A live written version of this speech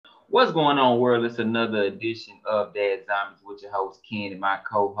What's going on, world? It's another edition of Dad Zombies with your host Ken and my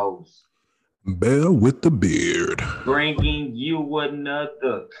co-host, Bell with the beard. bringing you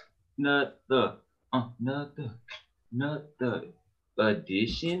another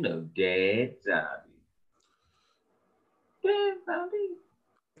edition of Dad Zombies. Dad Zombies.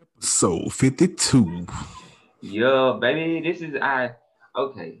 So 52. Yo, baby, this is I.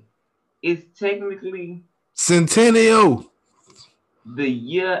 Okay, it's technically Centennial. the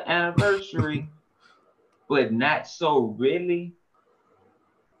year anniversary, but not so really.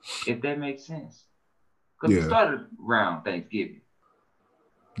 If that makes sense, because we Yeah, started around Thanksgiving.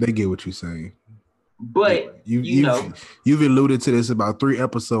 they get what you're saying. But You, you know, you've alluded to this about 3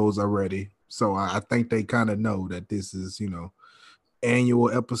 episodes already. So I think they kind of know that this is, annual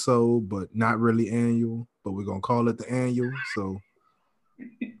episode, but not really annual. But we're gonna call it the annual. So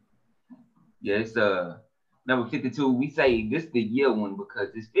yeah, it's number 52. We say this the year one because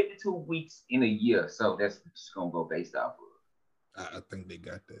it's 52 weeks in a year, so that's just gonna go based off I think they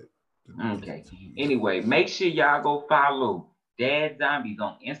got that. of. Okay. Anyway, make sure y'all go follow Dad Zombies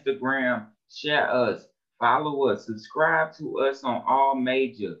on Instagram. Share us, follow us, subscribe to us on all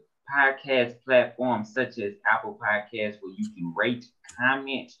major podcast platforms such as Apple Podcasts, where you can rate,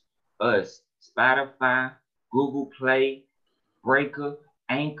 comment us, Spotify, Google Play, Breaker,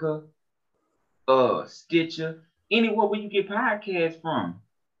 Anchor, Stitcher, anywhere where you get podcasts from.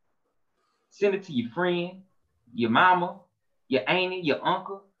 Send it to your friend, your mama, your auntie, your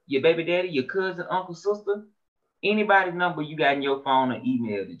uncle, your baby daddy, your cousin, uncle, sister, anybody number you got in your phone or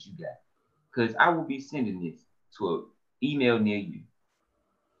email that you got. Cause I will be sending this to an email near you,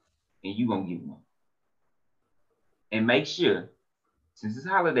 and you gonna get one. And make sure, since it's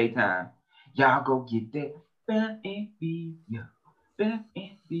holiday time, y'all go get that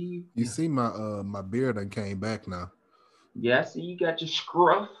You see my beard done came back now. Yeah, I see you got your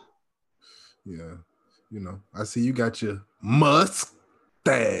scruff. Yeah, I see you got your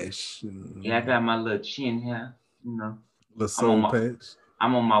mustache. Yeah, I got my little chin hair. The I'm on soul my patch.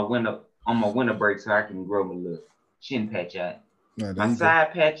 I'm on my winter break so I can grow my little chin patch out. Yeah, there My you go.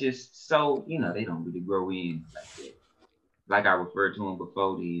 side patches, so they don't really grow in like that. Like I referred to them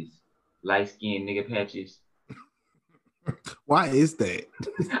before, these light skinned nigga patches. Why is that?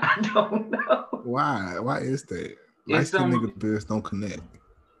 I don't know. Why? Why is that? Light It's skinned some. nigga beards don't connect.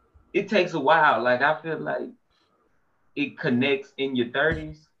 It takes a while. Like I feel like it connects in your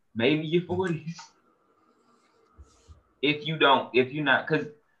 30s, maybe your 40s. If you're not, because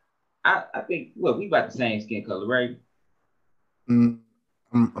I think, look, we about the same skin color, right? Mm,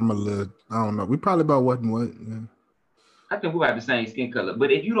 I'm a little. I don't know. We probably about what and what. Yeah. I think we about the same skin color.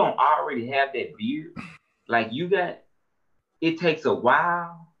 But if you don't already have that beard, like you got, it takes a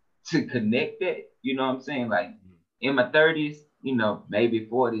while to connect that. You know what I'm saying? Like in my 30s, maybe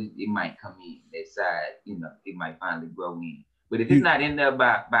 40s, it might come in that side. It might finally grow in. But if it's You. not in there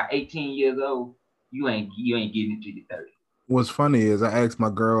by 18 years old, you ain't getting it to your 30s. What's funny is I asked my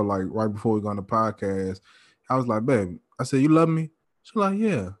girl like right before we got on the podcast. I was like, "Babe," I said, "You love me?" She's like,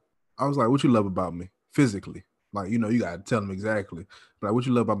 "Yeah." I was like, "What you love about me physically?" Like, you gotta tell them exactly. Like, what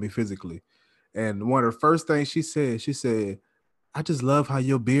you love about me physically? And one of the first things she said, "I just love how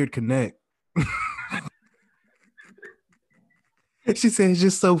your beard connect." She said it's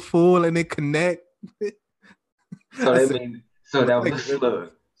just so full and it connect. So I that said, means so that was a thank you, baby. slug.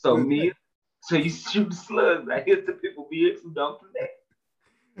 So me, so you shoot slugs. Like here's the people beards who don't connect.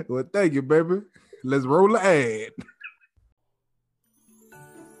 Well, thank you, baby. Let's roll the ad.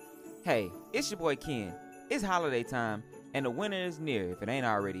 Hey, it's your boy Ken. It's holiday time, and the winter is near if it ain't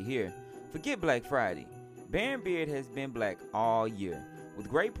already here. Forget Black Friday. Baron Beard has been black all year. With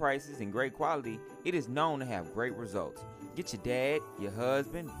great prices and great quality, it is known to have great results. Get your dad, your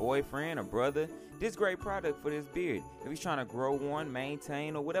husband, boyfriend, or brother this great product for this beard if he's trying to grow one,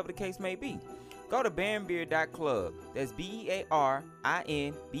 maintain, or whatever the case may be. Go to baronbeard.club. That's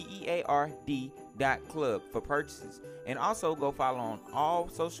BEARINBEARD.club for purchases. And also go follow on all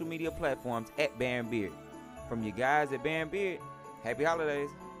social media platforms at Baron Beard. From you guys at Baron Beard, happy holidays.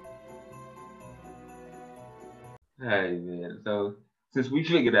 Hey man. So since we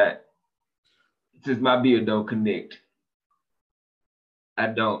figured that since my beard don't connect,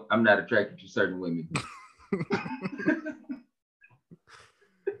 I'm not attracted to certain women.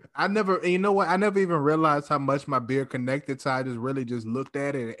 I never, you know what? I never even realized how much my beard connected. So I just really just looked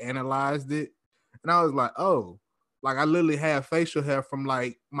at it and analyzed it, and I was like, oh, like I literally have facial hair from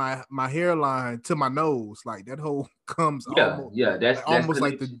like my hairline to my nose. Like that whole comes Yeah, yeah, that's almost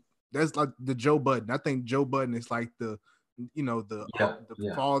like connection. that's like the Joe Budden. I think Joe Budden is like the Yeah, the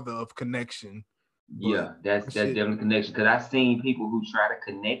yeah. father of connection. Yeah, that's shit. definitely connection. Cause I've seen people who try to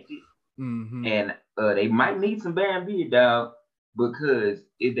connect it, and they might need some Baron Beard, dog, because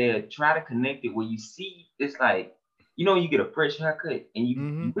if they try to connect it, where you see it's like, you get a fresh haircut and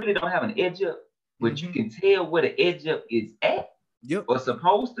you really don't have an edge up, but you can tell where the edge up is at Yep. or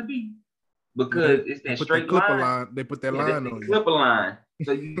supposed to be, because it's that put that straight clipper line. They put that Yeah, line that's on the you. clipper line.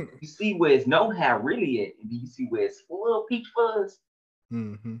 So you see where it's no hair really at, and then you see where it's full of peach fuzz.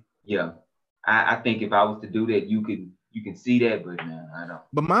 Yeah, I think if I was to do that, you can see that, but no, I don't.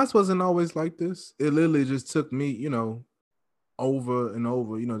 But mine wasn't always like this. It literally just took me, over and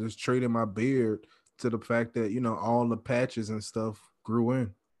over, just trading my beard to the fact that, all the patches and stuff grew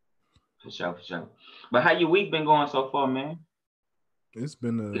in. For sure. But how your week been going so far, man? It's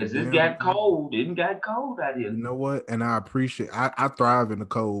been a Because it got cold. It got cold out here. You know what? And I appreciate. I thrive in the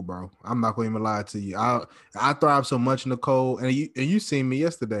cold, bro. I'm not going to even lie to you. I thrive so much in the cold. And you seen me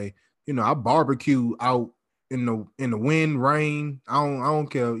yesterday. I barbecue out in the wind, rain. I don't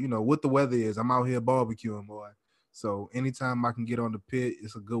care. What the weather is. I'm out here barbecuing, boy. So anytime I can get on the pit,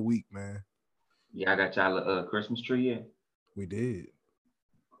 it's a good week, man. Yeah, I got y'all a Christmas tree yet. We did.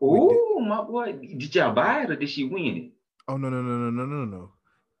 Oh, my boy! Did y'all buy it or did she win it? Oh no.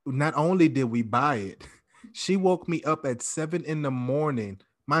 Not only did we buy it, she woke me up at 7 a.m.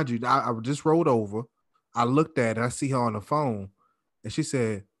 Mind you, I just rolled over. I looked at it. I see her on the phone. And she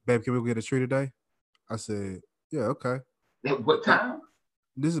said, "Babe, can we go get a tree today?" I said, "Yeah, okay." At what time?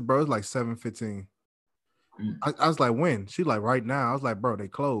 This is, bro, it's like 7:15. I was like, when? She like, right now. I was like, bro, they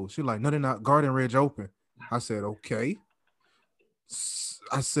closed. She like, no, they're not. Garden Ridge open. I said, okay.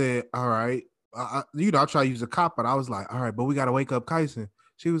 I said, all right. I try to use a cop, but I was like, all right, but we got to wake up Kyson.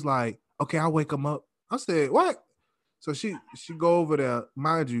 She was like, okay, I'll wake him up. I said, what? So she go over there.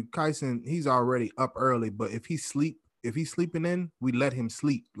 Mind you, Kyson, he's already up early, but if he's sleeping in, we let him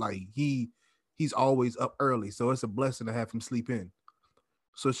sleep. Like he's always up early. So it's a blessing to have him sleep in.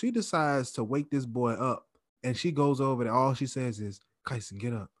 So she decides to wake this boy up, and she goes over there. All she says is, Kyson,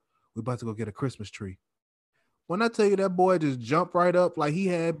 get up. We're about to go get a Christmas tree. When I tell you that boy just jumped right up like he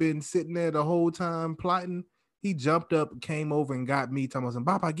had been sitting there the whole time plotting, he jumped up, came over and got me, telling me,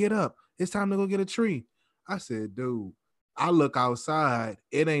 Papa, get up. It's time to go get a tree. I said, dude, I look outside.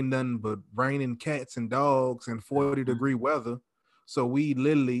 It ain't nothing but raining cats and dogs and 40-degree weather. So we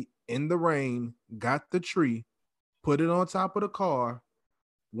literally, in the rain, got the tree, put it on top of the car,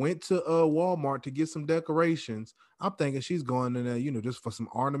 went to Walmart to get some decorations. I'm thinking she's going in there, just for some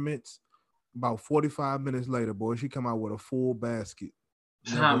ornaments. About 45 minutes later, boy, she come out with a full basket.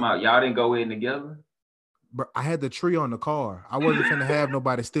 Time out. Y'all didn't go in together? But I had the tree on the car. I wasn't finna have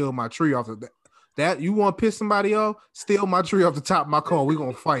nobody steal my tree off of that. You want to piss somebody off? Steal my tree off the top of my car. We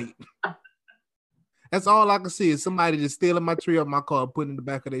gonna fight. That's all I can see is somebody just stealing my tree off my car and putting it in the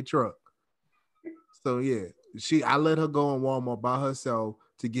back of their truck. So yeah, I let her go in Walmart by herself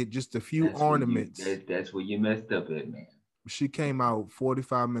to get just a few ornaments. That's where you messed up at, man. She came out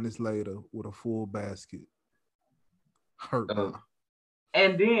 45 minutes later with a full basket. Hurt.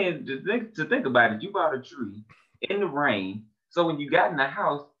 And then to think about it, you bought a tree in the rain. So when you got in the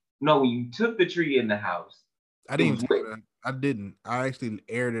house, when you took the tree in the house, I didn't. I didn't. I actually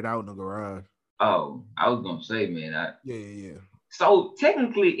aired it out in the garage. Oh, I was gonna say, man. Yeah. So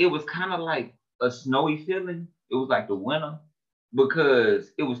technically, it was kind of like a snowy feeling. It was like the winter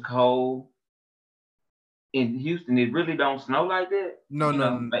because it was cold. In Houston, it really don't snow like that. No,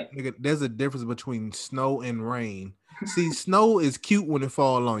 nigga, there's a difference between snow and rain. See, snow is cute when it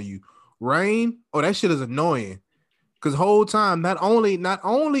fall on you. Rain, that shit is annoying. Cause whole time, not only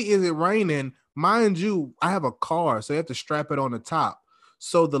is it raining, mind you, I have a car, so you have to strap it on the top.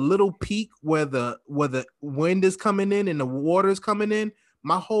 So the little peak where the wind is coming in and the water is coming in,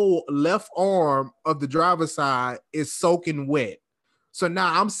 my whole left arm of the driver's side is soaking wet. So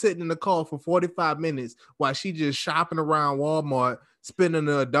now I'm sitting in the car for 45 minutes while she just shopping around Walmart, spending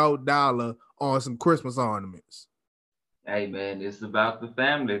an adult $1 on some Christmas ornaments. Hey man, it's about the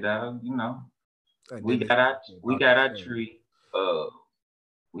family, dog. We got our tree.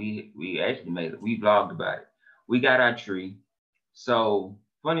 We actually made it. We vlogged about it. We got our tree. So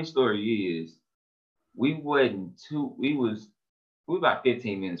funny story is, we about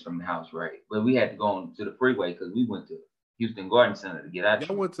 15 minutes from the house, right? But we had to go on to the freeway because we went to Houston Garden Center to get our tree.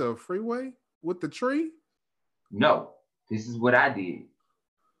 Y'all went to a freeway with the tree? No, this is what I did.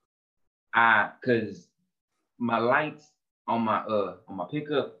 Cause my lights on my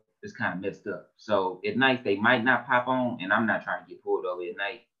pickup is kind of messed up. So at night they might not pop on, and I'm not trying to get pulled over at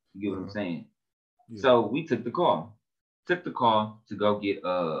night. You get what I'm saying? Yeah. So we took the car to go get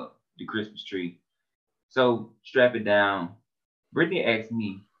the Christmas tree. So strap it down. Brittany asked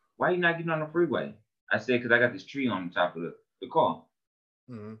me, why you not getting on the freeway? I said, because I got this tree on the top of the car.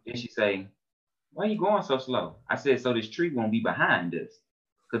 Mm-hmm. Then she say, why you going so slow? I said, so this tree won't be behind us.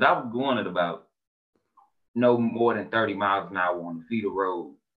 Because I was going at about no more than 30 miles an hour on the feeder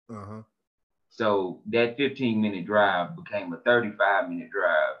road. Uh-huh. So that 15-minute drive became a 35-minute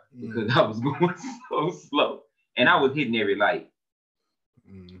drive because I was going so slow. And I was hitting every light.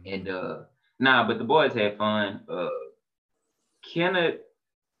 And but the boys had fun. Kenneth,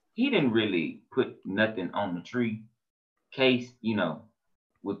 he didn't really put nothing on the tree. Case,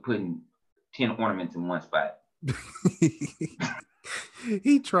 was putting 10 ornaments in one spot.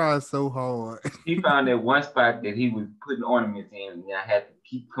 He tried so hard. He found that one spot that he was putting ornaments in, and I had to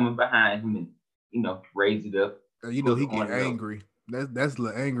keep coming behind him and raise it up. He get angry. That's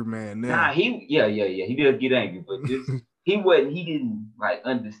the angry man now. Nah, he does get angry, but he didn't like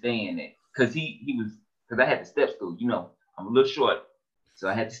understand it because because I had the step stool. I'm a little short, so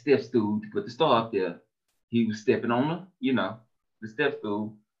I had the step stool to put the star up there. He was stepping on the step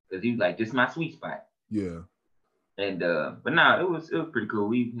stool because he was like, "This is my sweet spot." Yeah. And but now it was pretty cool.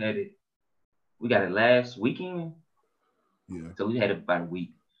 We got it last weekend. Yeah. So we had it about a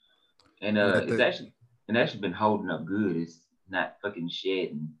week, and it's actually been holding up good. It's not fucking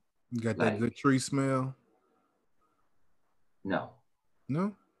shedding. You got that good tree smell? No.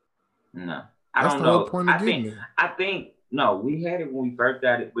 No. I don't know. Whole point of I think no. We had it when we first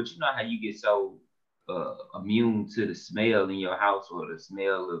got it, but you know how you get so immune to the smell in your house or the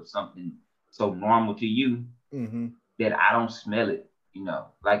smell of something so normal to you that I don't smell it.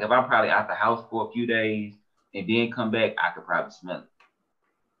 Like if I'm probably out the house for a few days and then come back, I could probably smell it.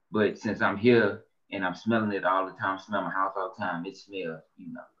 But since I'm here and I'm smelling it all the time, smell my house all the time, it smells,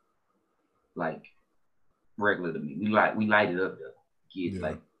 like regular to me. We light it up though. Kids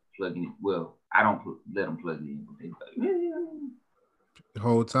like plugging it. Well, I don't let them plug it in, but they like, the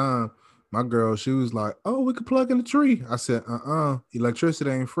whole time. My girl, she was like, "Oh, we could plug in the tree." I said, electricity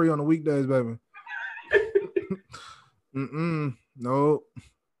ain't free on the weekdays, baby." No,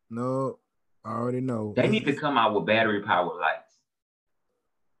 I already know. They need to come out with battery powered lights.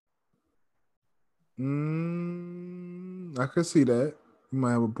 I could see that. You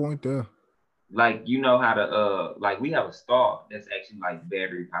might have a point there. Like, you know how to like we have a star that's actually like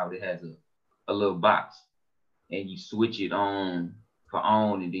battery powered. It has a little box, and you switch it on for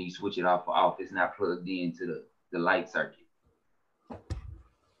on, and then you switch it off for off. It's not plugged into the light circuit.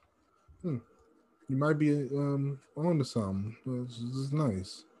 You might be on to something. This is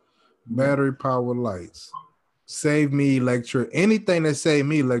nice. Battery powered lights. Save me electricity. Anything that save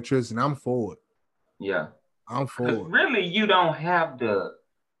me electricity, I'm for it. Yeah. I'm for it. Really, you don't have the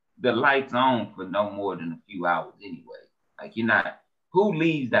lights on for no more than a few hours anyway. Like you're not. Who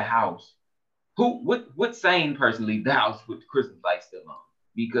leaves the house? What sane person leaves the house with the Christmas lights still on?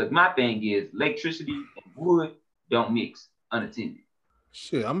 Because my thing is electricity and wood don't mix unattended.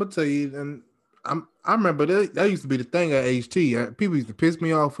 Shit, I'm gonna tell you, and I remember that used to be the thing at HT. People used to piss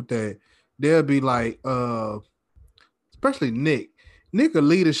me off with that. They'll be like, especially Nick. Nick will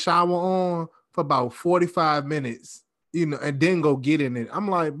leave the shower on for about 45 minutes, and then go get in it. I'm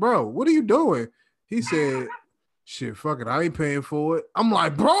like, bro, what are you doing? He said, shit, fuck it, I ain't paying for it. I'm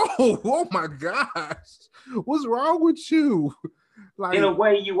like, bro, oh my gosh, what's wrong with you? Like, in a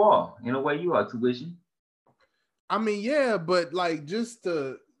way you are tuition. I mean, yeah, but like just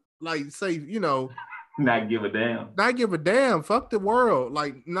to like say, not give a damn. Not give a damn. Fuck the world.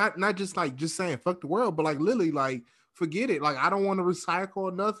 Like not just like just saying fuck the world, but like literally like forget it. Like I don't want to recycle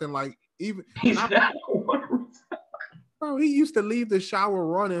or nothing. Like even bro, he used to leave the shower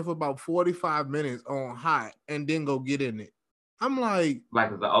running for about 45 minutes on hot and then go get in it. I'm like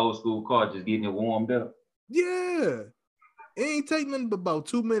it's an old school car just getting it warmed up. Yeah. It ain't taking nothing but about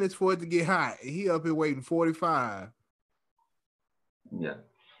 2 minutes for it to get hot. He up here waiting 45. Yeah.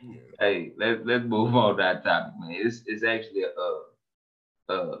 Hey, let's move on to that topic, man. It's actually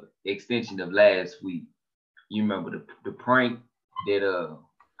a extension of last week. You remember the prank that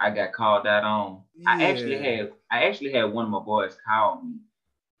I got called out on? Yeah. I actually had one of my boys call me,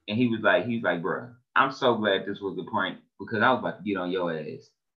 and he was like, bro, I'm so glad this was a prank because I was about to get on your ass.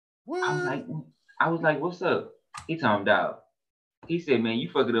 What? I was like, what's up? He told me, dog. He said, man, you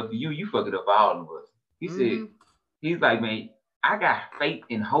fuck it up for you fuck it up for all of us. He said, he's like, man, I got faith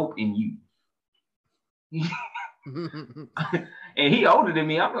and hope in you. And he older than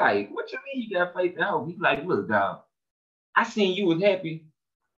me. I'm like, what you mean you got faith and hope? He's like, look, dog, I seen you was happy,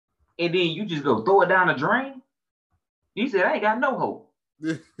 and then you just go throw it down the drain. He said, I ain't got no hope.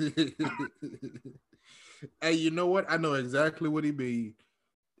 Hey, you know what? I know exactly what he mean.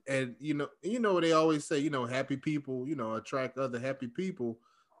 And you know they always say, happy people, attract other happy people.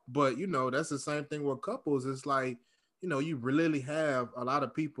 But you know, that's the same thing with couples. It's like, you know, you really have a lot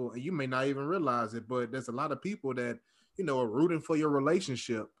of people, and you may not even realize it, but there's a lot of people that, you know, are rooting for your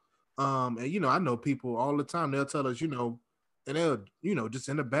relationship. And you know, I know people all the time, they'll tell us, you know, and they'll, you know, just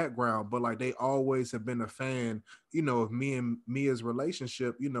in the background, but like they always have been a fan, you know, of me and Mia's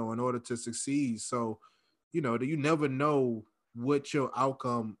relationship, you know, in order to succeed. So, you know, that you never know what your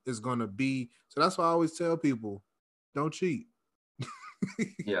outcome is gonna be. So that's why I always tell people, don't cheat.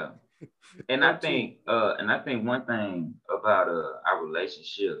 Yeah. And I Don't cheat. think one thing about our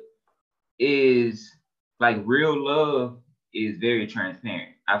relationship is like real love is very transparent.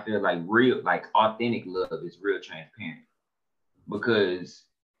 I feel like real, like authentic love is real transparent because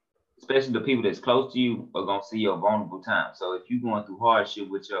especially the people that's close to you are gonna see your vulnerable time. So if you're going through hardship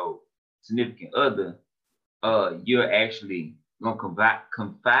with your significant other, you're actually gonna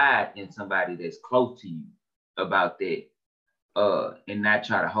confide in somebody that's close to you about that, and not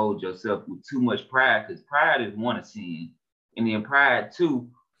try to hold yourself with too much pride, because pride is one of sin, and then pride too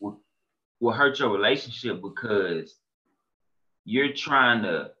will hurt your relationship because you're trying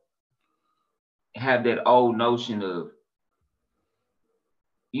to have that old notion of,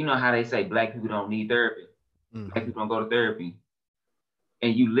 you know how they say black people don't need therapy, black people don't go to therapy,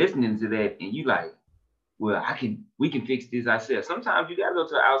 and you listening to that and you like, well, we can fix this ourselves. Sometimes you gotta go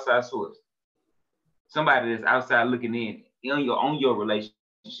to an outside source, somebody that's outside looking in on your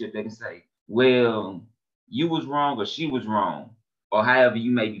relationship that can say, well, you was wrong or she was wrong, or however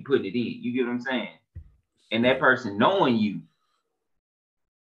you may be putting it in. You get what I'm saying? And that person knowing you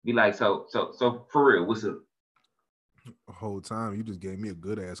be like, so for real, what's up? The whole time you just gave me a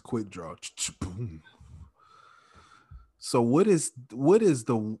good ass quick draw. Boom. So what is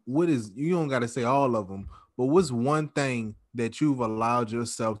you don't got to say all of them, but what's one thing that you've allowed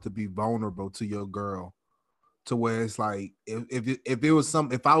yourself to be vulnerable to your girl, to where it's like if it was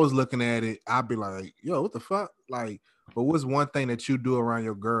some, if I was looking at it, I'd be like, yo, what the fuck? Like, but what's one thing that you do around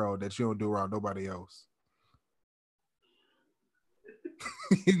your girl that you don't do around nobody else?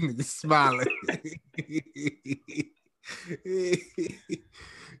 Smiling.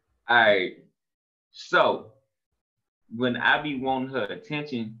 All right. So when I be wanting her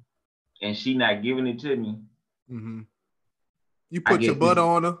attention and she not giving it to me, you put your butt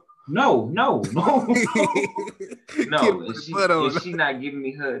on her. No. No. If she not giving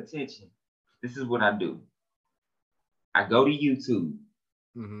me her attention, this is what I do. I go to YouTube.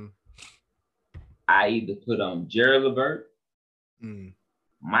 I either put on Gerald Levert,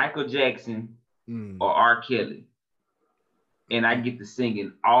 Michael Jackson, or R. Kelly, and I get to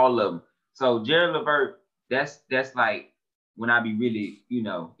singing all of them. So Gerald Levert, that's like when I be really, you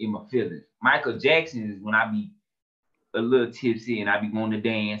know, in my feelings. Michael Jackson is when I be a little tipsy and I be going to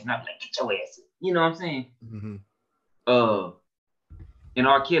dance and I be like, get your ass up. You know what I'm saying? And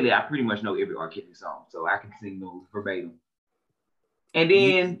R. Kelly, I pretty much know every R. Kelly song, so I can sing those verbatim. And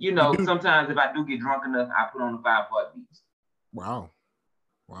then, you know, sometimes if I do get drunk enough, I put on the 5-part beats. Wow.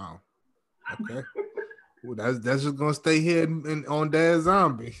 Okay. Well, that's just gonna stay here on Dad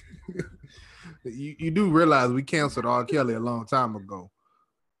Zombie. you do realize we canceled R. Kelly a long time ago.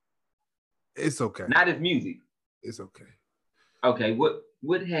 It's okay. Not his music. It's okay. Okay,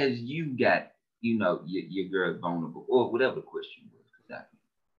 what has you got, you know, your girl vulnerable, or whatever the question was?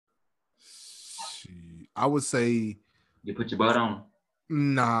 I would say you put your butt on.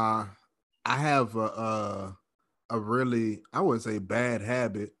 Nah, I have a really, I wouldn't say bad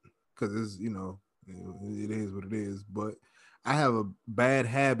habit, because it's, you know, it is what it is, but I have a bad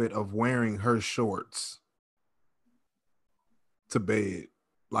habit of wearing her shorts to bed.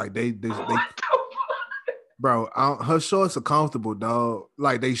 Like they bro, her shorts are comfortable, dog.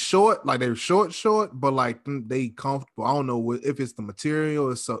 Like they short, like they're short, but like they comfortable. I don't know if it's the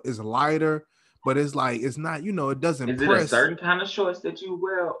material, it's lighter, but it's like, it's not, you know, it doesn't press. Is it a certain kind of shorts that you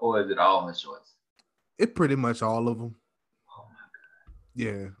wear, or is it all her shorts? It pretty much all of them. Oh my God.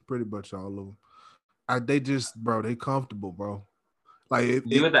 Yeah, pretty much all of them. They just, bro, they comfortable, bro. Like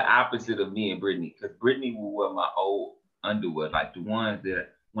you're the opposite of me and Brittany, because Brittany will wear my old underwear, like the ones that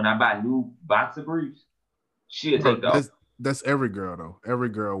when I buy new boxer briefs, she'll take off. That's every girl though. Every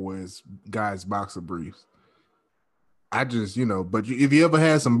girl wears guys boxer briefs. I just, you know, but if you ever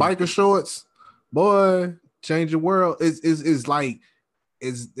had some biker shorts, boy, change your world. It's like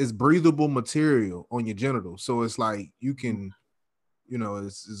it's breathable material on your genitals, so it's like you can, you know,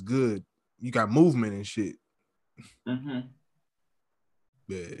 it's good. You got movement and shit. Yeah.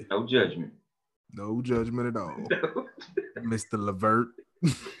 No judgment. No judgment at all. Mr. Levert.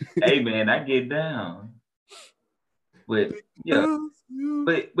 Hey man, I get down. But yeah.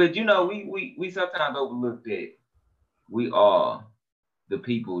 But you know, we sometimes overlook that we are the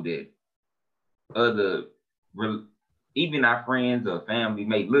people that other, even our friends or family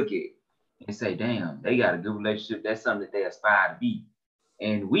may look at and say, damn, they got a good relationship. That's something that they aspire to be.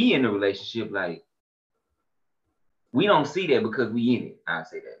 And we in the relationship, like, we don't see that because we in it. I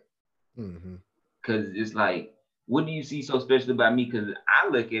say that. Because it's like, what do you see so special about me? Because I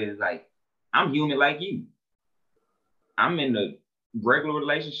look at it like, I'm human like you. I'm in a regular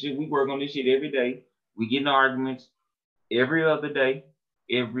relationship. We work on this shit every day. We get in arguments every other day,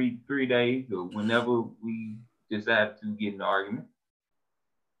 every 3 days, or whenever we decide to get in an argument.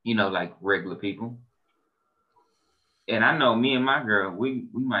 You know, like regular people. And I know me and my girl, we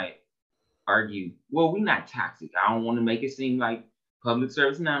might argue. Well, we're not toxic. I don't want to make it seem like public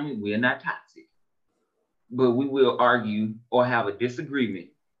service announcement. We're not toxic. But we will argue or have a disagreement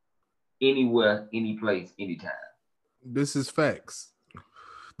anywhere, any place, anytime. This is facts.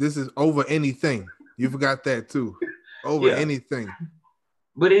 This is over anything. You forgot that too. Over anything.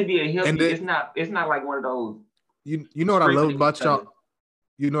 But it'd be a healthy. It's not like one of those. You know what I love about y'all.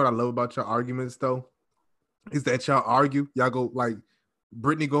 You know what I love about your arguments though, is that y'all argue. Y'all go like,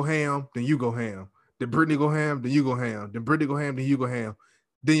 Brittany go ham, then you go ham. Then Brittany go ham, then you go ham. Then Brittany go ham, then you go ham.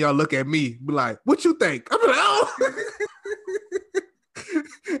 Then y'all look at me, be like, "What you think?" I'm like, "Oh."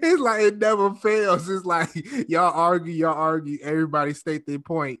 It's like it never fails. It's like y'all argue, everybody state their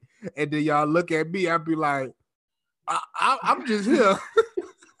point, and then y'all look at me. I be like, I'm just here.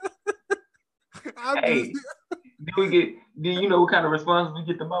 Do you know what kind of response we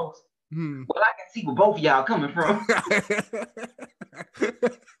get the most? Well, I can see where both of y'all coming from.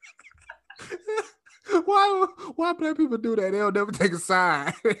 Why black people do that? They'll never take a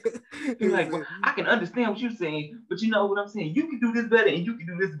side. You're like, well, I can understand what you're saying, but you know what I'm saying? You can do this better and you can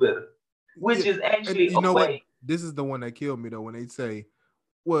do this better. Which is actually you know what? This is the one that killed me though, when they say,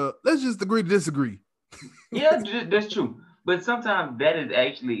 well, let's just agree to disagree. Yeah, that's true. But sometimes that is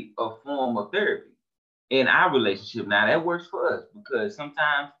actually a form of therapy in our relationship. Now that works for us because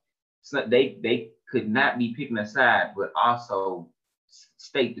sometimes they could not be picking a side, but also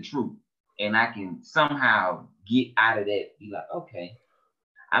state the truth. And I can somehow get out of that, be like, okay,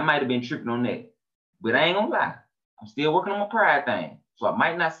 I might have been tripping on that, but I ain't gonna lie. I'm still working on my pride thing. So I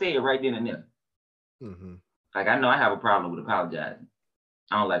might not say it right then and there. Like, I know I have a problem with apologizing.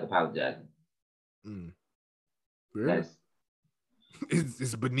 I don't like apologizing. Really?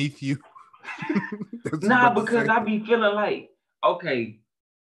 It's beneath you. Nah, because I be feeling like, okay,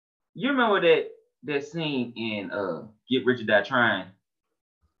 you remember that scene in Get Rich or Die Trying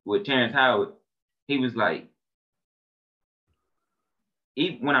with Terrence Howard? He was like,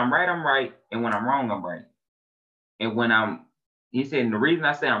 when I'm right, I'm right, and when I'm wrong, I'm right. And he said, the reason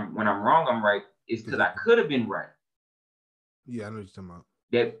I say when I'm wrong, I'm right is because I could have been right. Yeah, I know what you're talking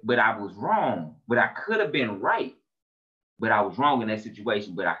about. But I was wrong. But I could have been right. But I was wrong in that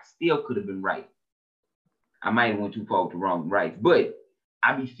situation. But I still could have been right. I might have went too far with the wrong and right. But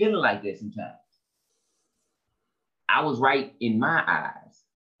I be feeling like that sometimes. I was right in my eyes.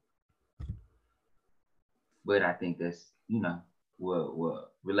 But I think that's,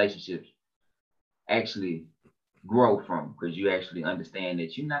 what relationships actually grow from, because you actually understand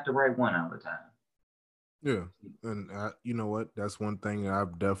that you're not the right one all the time. Yeah, and you know what? That's one thing that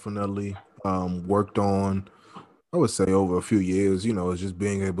I've definitely worked on. I would say over a few years. Is just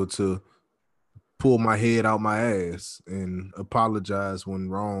being able to pull my head out my ass and apologize when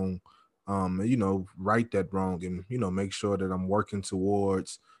wrong. Right that wrong, and make sure that I'm working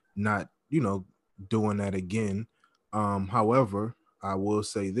towards not doing that again. However, I will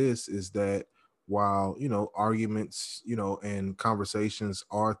say this is that while arguments and conversations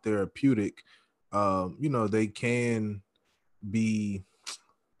are therapeutic, they can be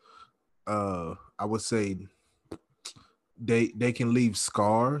I would say they can leave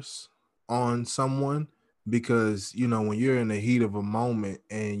scars on someone, because when you're in the heat of a moment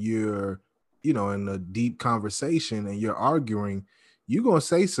and you're in a deep conversation and you're arguing, you're gonna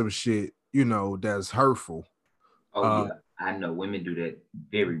say some shit that's hurtful. Oh yeah, I know women do that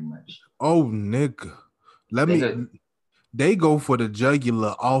very much. Oh nigga, they go for the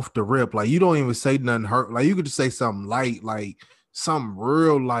jugular off the rip. Like, you don't even say nothing hurt. Like, you could just say something light, like something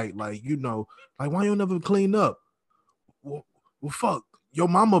real light, like like, why you never clean up? Well, fuck, your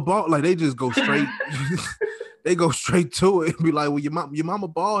mama bald. Like, they just go straight. They go straight to it and be like, well, your mama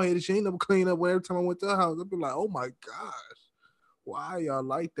bald headed. She ain't never clean up. Every time I went to her house, I'd be like, oh my gosh, why y'all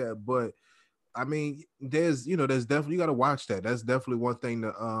like that? But I mean, there's definitely, you got to watch that. That's definitely one thing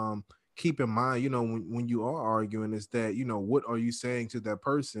to keep in mind. When you are arguing, is that what are you saying to that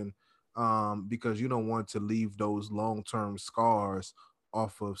person? Because you don't want to leave those long-term scars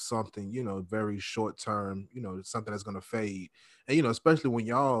off of something, very short term, something that's gonna fade. And especially when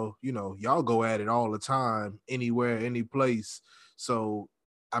y'all go at it all the time, anywhere, any place. So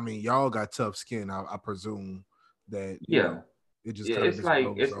I mean, y'all got tough skin. I presume that Yeah. it just Yeah, kind of it's just like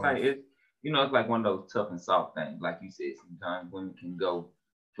blows off. it's like one of those tough and soft things. Like you said, sometimes women can go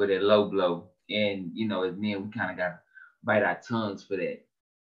for that low blow, and as men, we kind of got to bite our tongues for that.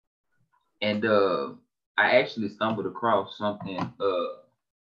 And I actually stumbled across something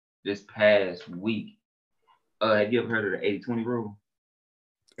this past week. Have you ever heard of the 80-20 rule?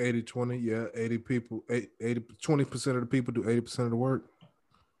 80-20, yeah. 80 people, 20% of the people do 80% of the work.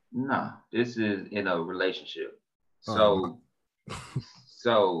 No, this is in a relationship. Oh,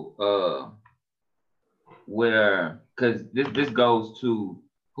 So where because this goes to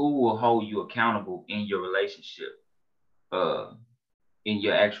who will hold you accountable in your relationship, uh in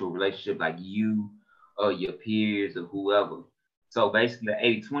your actual relationship, like you or your peers or whoever. So basically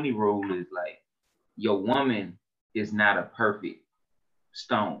the 80-20 rule is like your woman is not a perfect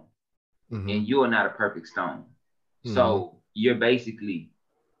stone, and you're not a perfect stone. So you're basically,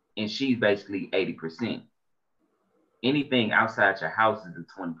 and she's basically 80%. Anything outside your house is the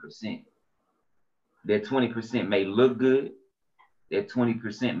 20%. That 20% may look good. That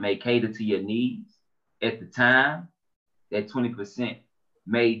 20% may cater to your needs at the time. That 20%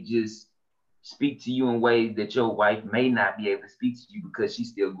 may just speak to you in ways that your wife may not be able to speak to you because she's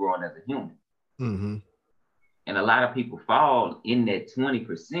still growing as a human. And a lot of people fall in that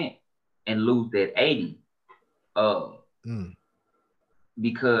 20% and lose that 80.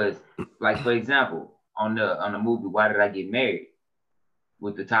 Because, like, for example, on the movie Why Did I Get Married,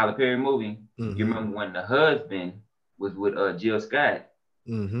 with the Tyler Perry movie, you remember when the husband was with Jill Scott,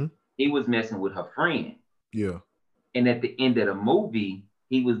 he was messing with her friend. Yeah. And at the end of the movie,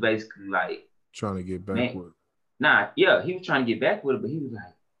 he was basically like trying to get back with her. He was trying to get back with her, but he was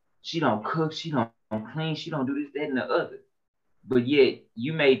like, she don't cook, she don't clean, she don't do this, that, and the other. But yet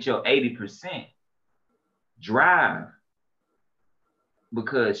you made your 80% drive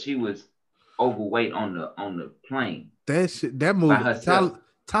because she was overweight on the plane. That movie,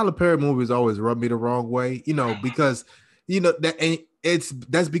 Tyler Perry movies always rub me the wrong way, because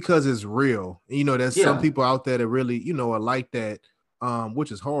that's because it's real. There's some people out there that really, are like that,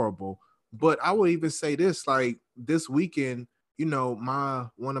 which is horrible. But I would even say this, like this weekend,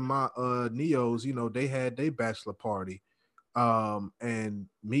 one of my neos, they had their bachelor party. And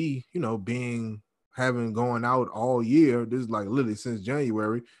me, having going out all year, this is like literally since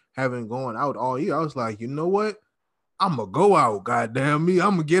January, having gone out all year, I was like, you know what? I'm gonna go out, goddamn me.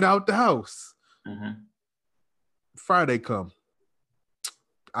 I'm gonna get out the house. Friday come.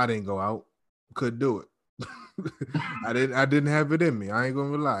 I didn't go out. Couldn't do it. I didn't have it in me. I ain't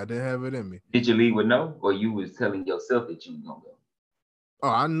gonna lie. I didn't have it in me. Did you leave with no? Or you was telling yourself that you were gonna go? Oh,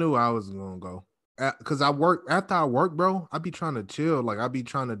 I knew I was gonna go. Cause after I work, bro, I be trying to chill. Like I be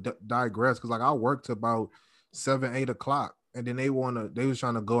trying to digress. Cause like I work to about 7-8 o'clock. And then they was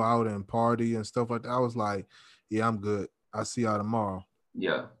trying to go out and party and stuff like that. I was like, yeah, I'm good. I'll see y'all tomorrow.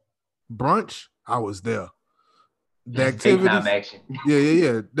 Yeah. Brunch, I was there. The activities, action.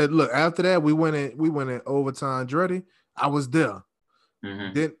 yeah. That look, after that, we went in overtime Dreddy. I was there.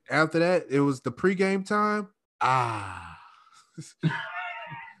 Then after that, it was the pregame time.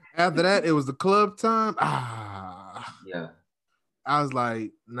 After that, it was the club time. Yeah. I was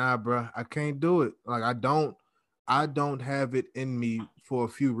like, nah, bro, I can't do it. Like, I don't have it in me for a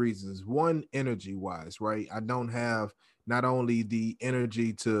few reasons. One, energy wise, right? I don't have not only the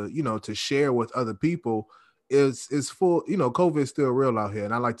energy to, to share with other people. Is full, COVID is still real out here,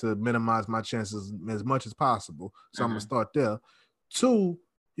 and I like to minimize my chances as much as possible. So I'm gonna start there. Two,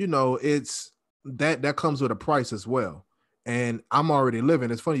 it's that comes with a price as well. And I'm already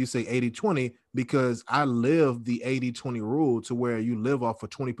living. It's funny you say 80-20 because I live the 80-20 rule to where you live off of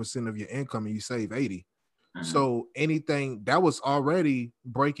 20% of your income and you save 80. So anything that was already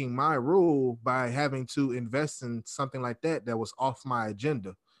breaking my rule by having to invest in something like that was off my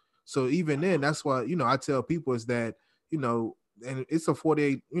agenda. So even then, that's why, I tell people is that, and it's a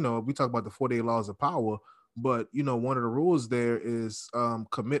 48, we talk about the 48 laws of power, but, one of the rules there is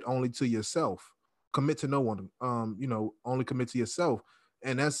commit only to yourself. Commit to no one, only commit to yourself.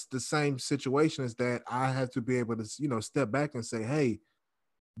 And that's the same situation as that I have to be able to, step back and say, hey,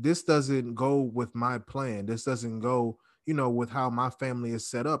 this doesn't go with my plan. This doesn't go, with how my family is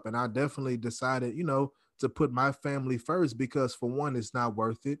set up. And I definitely decided, to put my family first because for one, it's not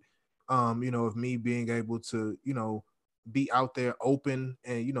worth it. Of me being able to, be out there open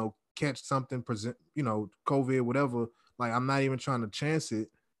and, catch something, present, COVID, whatever. Like I'm not even trying to chance it,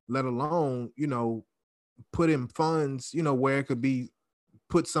 let alone, put in funds, where it could be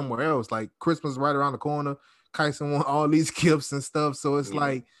put somewhere else. Like Christmas right around the corner. Kyson want all these gifts and stuff. So it's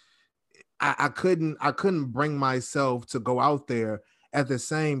like I couldn't bring myself to go out there at the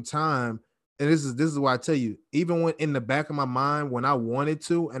same time. And this is why I tell you, even when in the back of my mind, when I wanted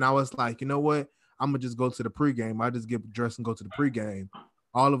to, and I was like, you know what, I'm gonna just go to the pregame. I just get dressed and go to the pregame.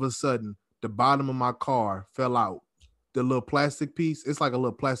 All of a sudden, the bottom of my car fell out. The little plastic piece, it's like a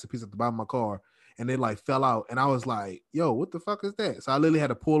little plastic piece at the bottom of my car, and it like fell out. And I was like, yo, what the fuck is that? So I literally had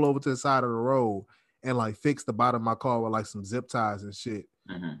to pull over to the side of the road and like fix the bottom of my car with like some zip ties and shit.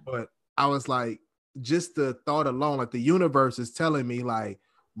 Mm-hmm. But I was like, just the thought alone, like the universe is telling me, like,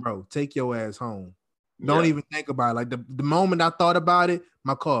 bro, take your ass home. Don't even think about it. Like the moment I thought about it,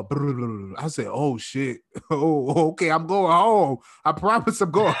 my car, I said, oh shit. Oh, okay, I'm going home. I promise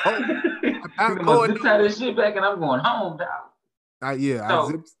I'm going home. I'm going to tie this shit back and I'm going home, dog.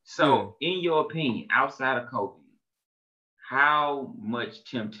 So in your opinion, outside of COVID, how much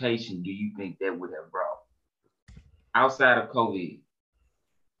temptation do you think that would have brought? Outside of COVID.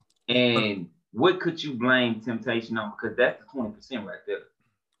 And what could you blame temptation on? Because that's the 20% right there.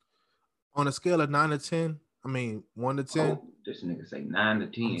 On a scale of 9 to 10, I mean 1 to 10. Oh, this nigga say 9 to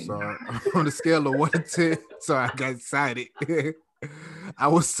 10. I'm sorry. On a scale of 1 to 10, sorry, I got excited. I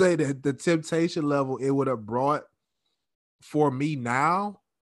would say that the temptation level it would have brought for me now,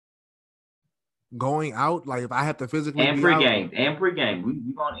 going out, like if I have to physically and pregame,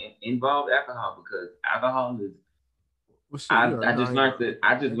 we gonna involve alcohol because alcohol is. Well, shit, I just learned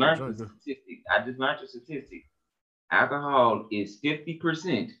the statistic. Alcohol is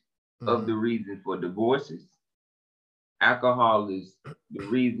 50% of the reason for divorces. Alcohol is the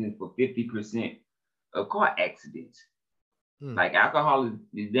reason for 50% of car accidents. Like alcohol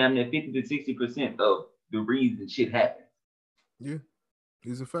is damn near 50 to 60% of the reason shit happens. Yeah,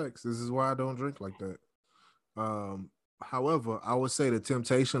 these are facts. This is why I don't drink like that. However, I would say the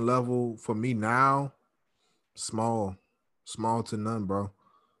temptation level for me now, small to none, bro.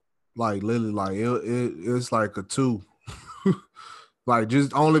 Like literally, like it's like a 2. Like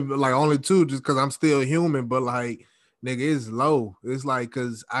just only 2, just because I'm still human. But like, nigga, it's low. It's like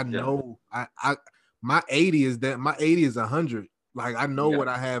because I know I my 80 is 100. Like I know what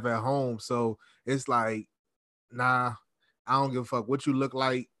I have at home, so it's like, nah, I don't give a fuck what you look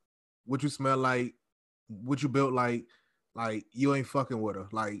like, what you smell like, what you built like you ain't fucking with her.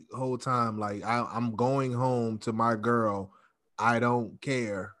 Like whole time, like I'm going home to my girl. I don't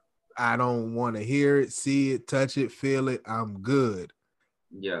care. I don't want to hear it, see it, touch it, feel it. I'm good.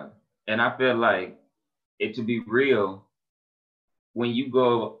 Yeah. And I feel like it to be real, when you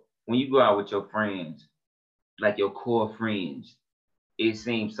go out with your friends, like your core friends, it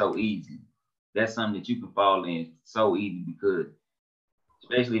seems so easy. That's something that you can fall in so easy because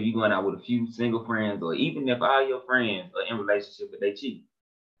especially if you're going out with a few single friends, or even if all your friends are in relationship but they cheat,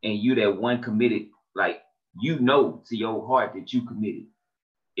 and you that one committed, like you know to your heart that you committed.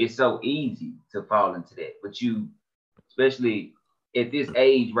 It's so easy to fall into that. But you, especially at this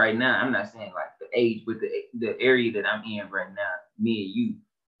age right now, I'm not saying like the age, but the area that I'm in right now, me and you,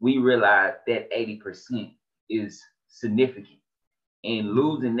 we realize that 80% is significant. And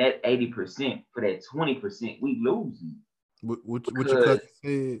losing that 80% for that 20%, we losing. What your cousin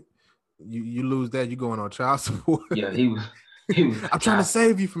said, you lose that, you going on child support. Yeah, he was I'm trying to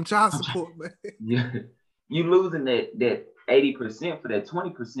save you from child support, man. Yeah. You losing that 80% for that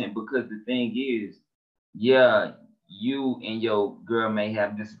 20% because the thing is, yeah, you and your girl may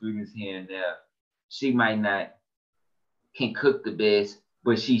have disagreements here and there. She might not can cook the best,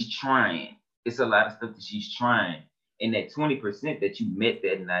 but she's trying. It's a lot of stuff that she's trying. And that 20% that you met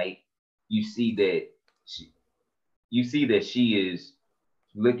that night, you see that she is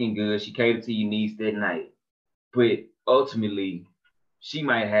looking good. She catered to your needs that night. But ultimately, she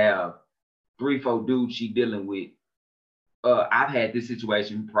might have 3-4 dudes she dealing with. I've had this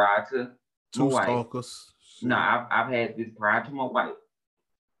situation prior to 2 stalkers. No, I've had this prior to my wife.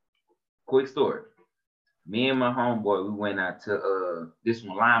 Quick story. Me and my homeboy, we went out to this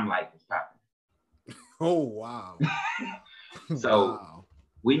one, Limelight was popping. Oh wow. So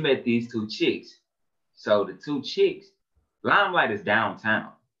we met these 2 chicks. So the 2 chicks, Limelight is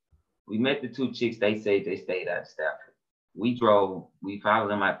downtown. We met the 2 chicks, they said they stayed out of Stafford. We drove, we followed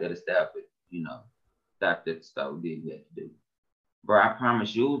them out there to Stafford, stopped at the store, did what we had to do. Bro, I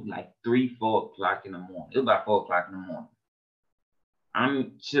promise you, it was like 3-4 o'clock in the morning. It was about 4 o'clock in the morning.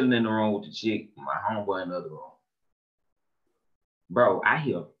 I'm chilling in the room with the chick, my homeboy in the other room. Bro, I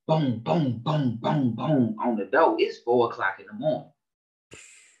hear boom, boom, boom, boom, boom on the door. It's 4 o'clock in the morning.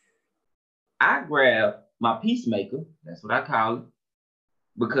 I grab my peacemaker, that's what I call it,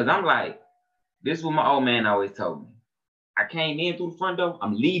 because I'm like, this is what my old man always told me. I came in through the front door.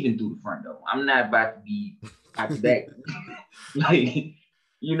 I'm leaving through the front door. I'm not about to be out the back. Like,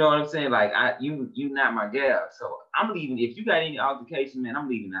 you know what I'm saying? Like, you not my gal. So I'm leaving. If you got any altercation, man, I'm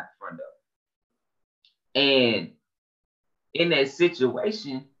leaving out the front door. And in that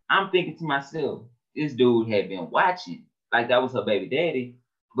situation, I'm thinking to myself, this dude had been watching. Like, that was her baby daddy.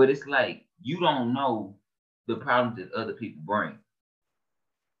 But it's like, you don't know the problems that other people bring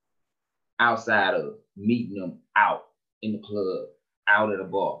outside of meeting them out in the club, out at a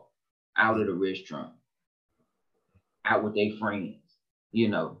bar, out at a restaurant, out with their friends, you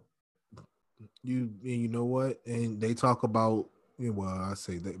know. You know what? And they talk about, well, I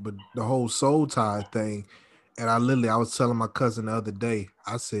say that, but the whole soul tie thing. And I was telling my cousin the other day,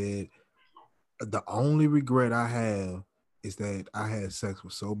 I said, the only regret I have is that I had sex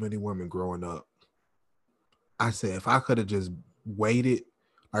with so many women growing up. I said, if I could have just waited,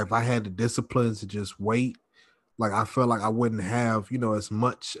 like if I had the discipline to just wait, like I felt like I wouldn't have, as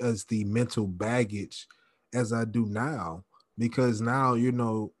much as the mental baggage as I do now. Because now,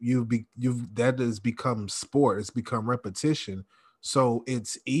 that has become sport, it's become repetition. So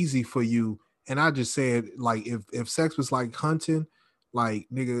it's easy for you. And I just said, like, if sex was like hunting, like,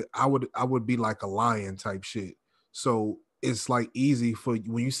 nigga, I would be like a lion type shit. So it's like easy for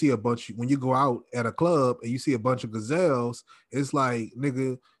when you see when you go out at a club and you see a bunch of gazelles, it's like,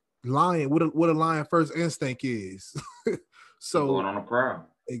 nigga, lion, what a lion first instinct is. So going on a prowl.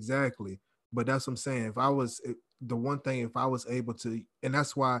 Exactly. But that's what I'm saying. If I was able to, and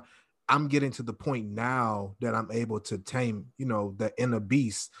that's why I'm getting to the point now that I'm able to tame, the inner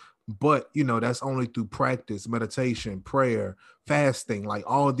beast. But that's only through practice, meditation, prayer, fasting, like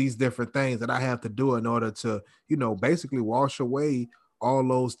all these different things that I have to do in order to, basically wash away all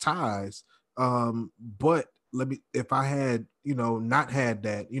those ties. But if I had, not had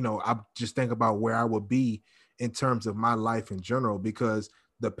that, I just think about where I would be in terms of my life in general, because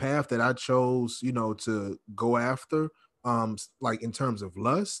the path that I chose, to go after, like in terms of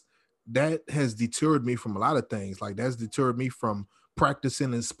lust, that has deterred me from a lot of things. Like that's deterred me from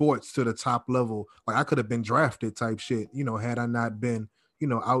practicing in sports to the top level. Like I could have been drafted type shit, had I not been,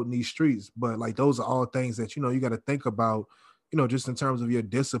 out in these streets. But like those are all things that, you got to think about, just in terms of your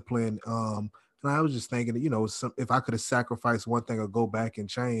discipline. And I was just thinking that, if I could have sacrificed one thing or go back and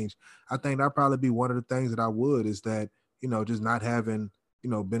change, I think that'd probably be one of the things that I would, is that, just not having,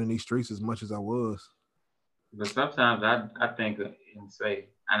 been in these streets as much as I was. But sometimes I think and say,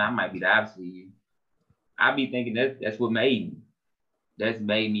 and I might be the opposite of you, I be thinking that's what made me. That's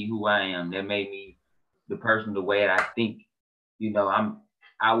made me who I am. That made me the person the way I think.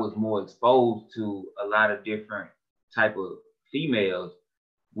 I was more exposed to a lot of different type of females,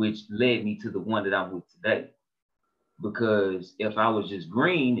 which led me to the one that I'm with today. Because if I was just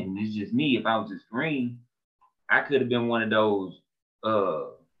green, and it's just me, if I was just green, I could have been one of those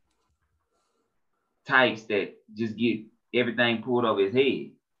types that just get everything pulled over his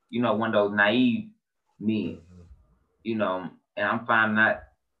head. One of those naive men. And I'm finding out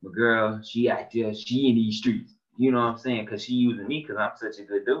my girl, she out there, she in these streets. You know what I'm saying? Because she using me because I'm such a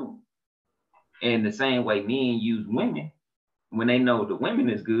good dude. And the same way men use women, when they know the women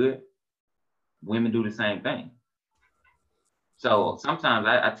is good, women do the same thing. So sometimes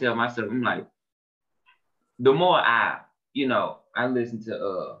I tell myself, I'm like, the more I listen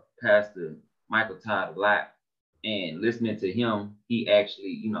to Pastor Michael Todd a lot, and listening to him, he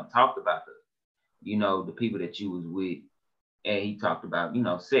actually, talked about the people that you was with, and he talked about,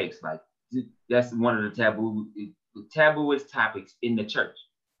 sex. Like that's one of the tabooest topics in the church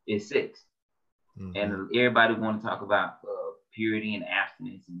is sex. Mm-hmm. And everybody want to talk about purity and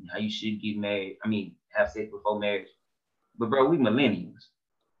abstinence and how you should get married. I mean, have sex before marriage. But bro, we millennials.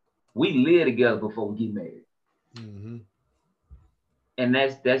 We live together before we get married. Mm-hmm. And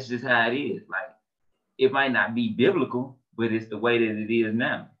that's just how it is. Like, it might not be biblical, but it's the way that it is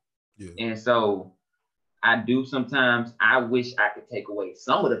now. Yeah. And so I do sometimes, I wish I could take away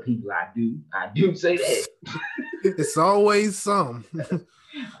some of the people I do say that. It's always some.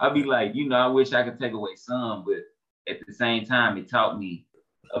 I'll be like, I wish I could take away some, but at the same time, it taught me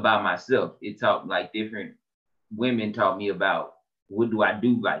about myself. It taught, like, different women taught me about what do I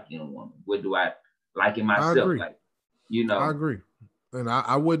do like in a woman? What do I like in myself? I agree. Like, I agree. And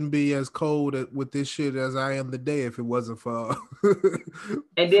I wouldn't be as cold with this shit as I am today if it wasn't for.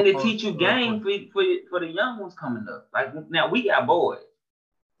 And then to teach you game for the young ones coming up. Like, now we got boys,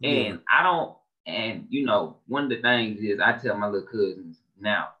 and one of the things is I tell my little cousins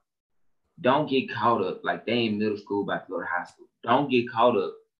now, don't get caught up like they in middle school about to go to high school. Don't get caught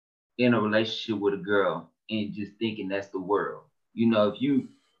up in a relationship with a girl and just thinking that's the world. If you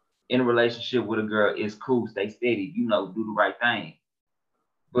in a relationship with a girl, it's cool, stay steady, you know, do the right thing.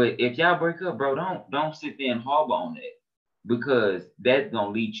 But if y'all break up, bro, don't sit there and harbor on that, because that's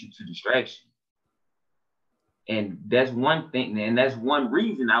gonna lead you to distraction. And that's one thing, and that's one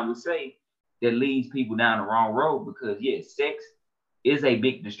reason I would say that leads people down the wrong road, because yeah, sex is a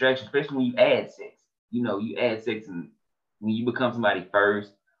big distraction, especially when you add sex. You know, you add sex, and when you become somebody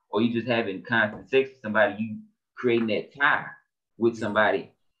first, or you just having constant sex with somebody, you creating that tie with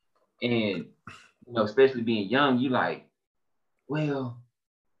somebody. And you know, especially being young, you like, well,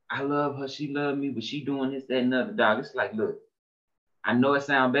 I love her, she love me, but she doing this, that, and other, dog. It's like, look, I know it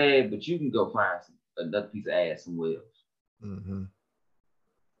sound bad, but you can go find another piece of ass somewhere else.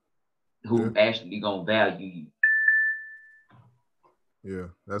 Who actually gonna value you. Yeah,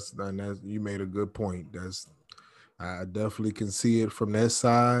 that's you made a good point. I definitely can see it from that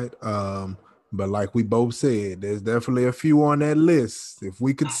side. But like we both said, there's definitely a few on that list. If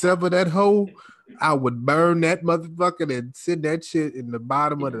we could sever that hole, I would burn that motherfucker and send that shit in the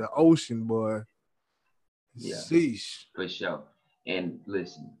bottom of the ocean, boy. Yeah, sheesh. For sure. And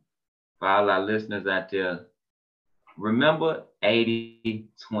listen, for all our listeners out there, remember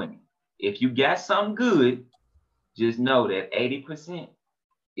 80-20. If you got something good, just know that 80%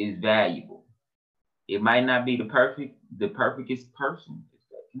 is valuable. It might not be the perfectest person.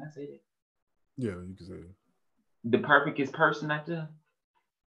 Can I say that? Yeah, you can say it. The perfectest person out there.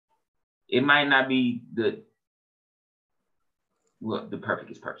 It might not be the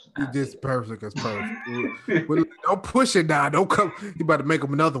perfectest person. He just perfect as perfect. Don't push it now. Don't come. You about to make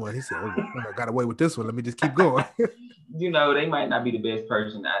him another one. He said, "Oh, I got away with this one. Let me just keep going." You know, they might not be the best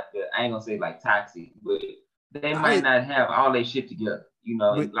person out there. I ain't gonna say like toxic, but they might not have all their shit together. You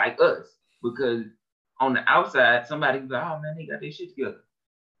know, like us, because on the outside, somebody be like, "Oh man, they got their shit together."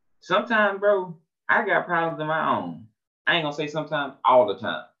 Sometimes, bro, I got problems of my own. I ain't gonna say sometimes, all the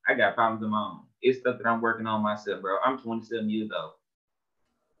time. I got problems of my own. It's stuff that I'm working on myself, bro. I'm 27 years old.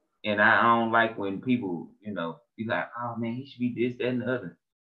 And I don't like when people, you know, be like, oh man, he should be this, that, and the other.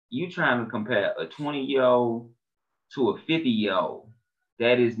 You trying to compare a 20-year-old to a 50-year-old.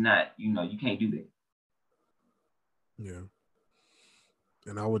 That is not, you know, you can't do that. Yeah.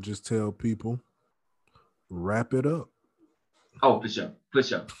 And I would just tell people, wrap it up. Oh, for sure.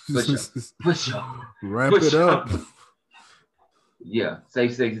 Wrap it up. Yeah,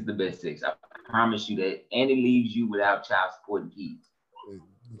 safe sex is the best sex. I promise you that. And it leaves you without child support and kids.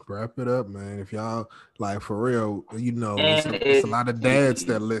 Wrap it up, man. If y'all, like, for real, you know, it's a lot of dads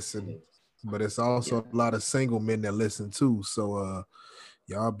that listen, but it's also a lot of single men that listen too. So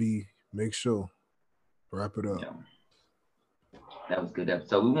y'all make sure. Wrap it up. Yeah. That was a good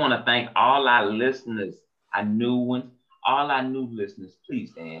episode. We want to thank all our listeners, our new ones, all our new listeners. Please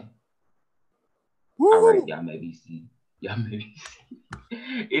stand. Woo! All right, y'all may be seen.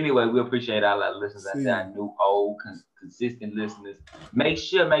 Anyway, we appreciate all our listeners out there, our new, old, consistent listeners. Make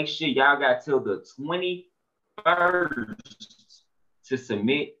sure y'all got till the 21st to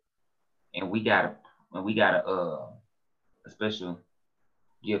submit, and we got a special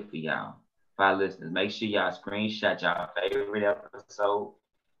gift for y'all, for our listeners. Make sure y'all screenshot y'all favorite episode.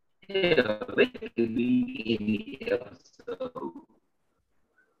 Hell, it could be any episode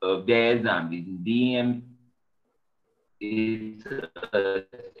of Dad Zombies and DM.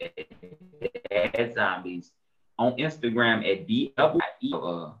 Dad Zombies on Instagram at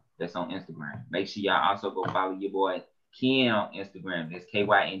DW. That's on Instagram. Make sure y'all also go follow your boy Ken on Instagram. That's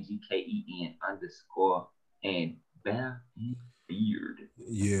KYNGKEN _ and Beard.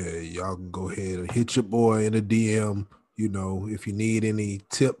 Yeah, y'all can go ahead and hit your boy in a DM. You know, if you need any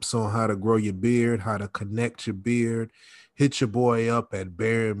tips on how to grow your beard, how to connect your beard, hit your boy up at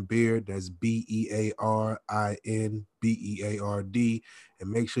Baron Beard. That's BEARINBEARD. And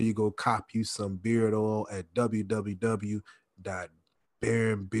make sure you go cop you some beard oil at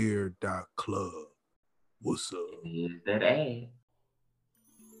www.baronbeard.club. What's up? Here's that ad.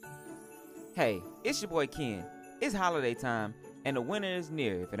 Hey, it's your boy Ken. It's holiday time, and the winter is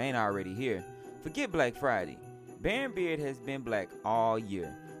near if it ain't already here. Forget Black Friday. Baron Beard has been black all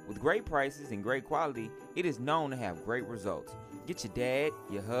year. With great prices and great quality, it is known to have great results. Get your dad,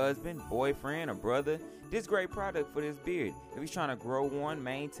 your husband, boyfriend, or brother this great product for this beard if he's trying to grow one,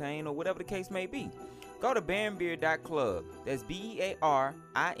 maintain, or whatever the case may be. Go to baronbeard.club. That's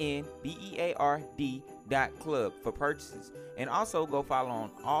BEARINBEARD.club for purchases. And also go follow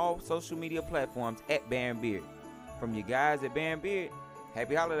on all social media platforms at Baron Beard. From you guys at Baron Beard,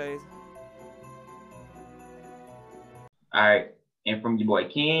 happy holidays. All right. And from your boy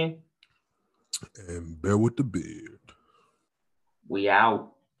Ken. And Bear with the Beard. We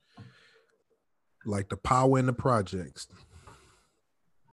out. Like the power in the projects.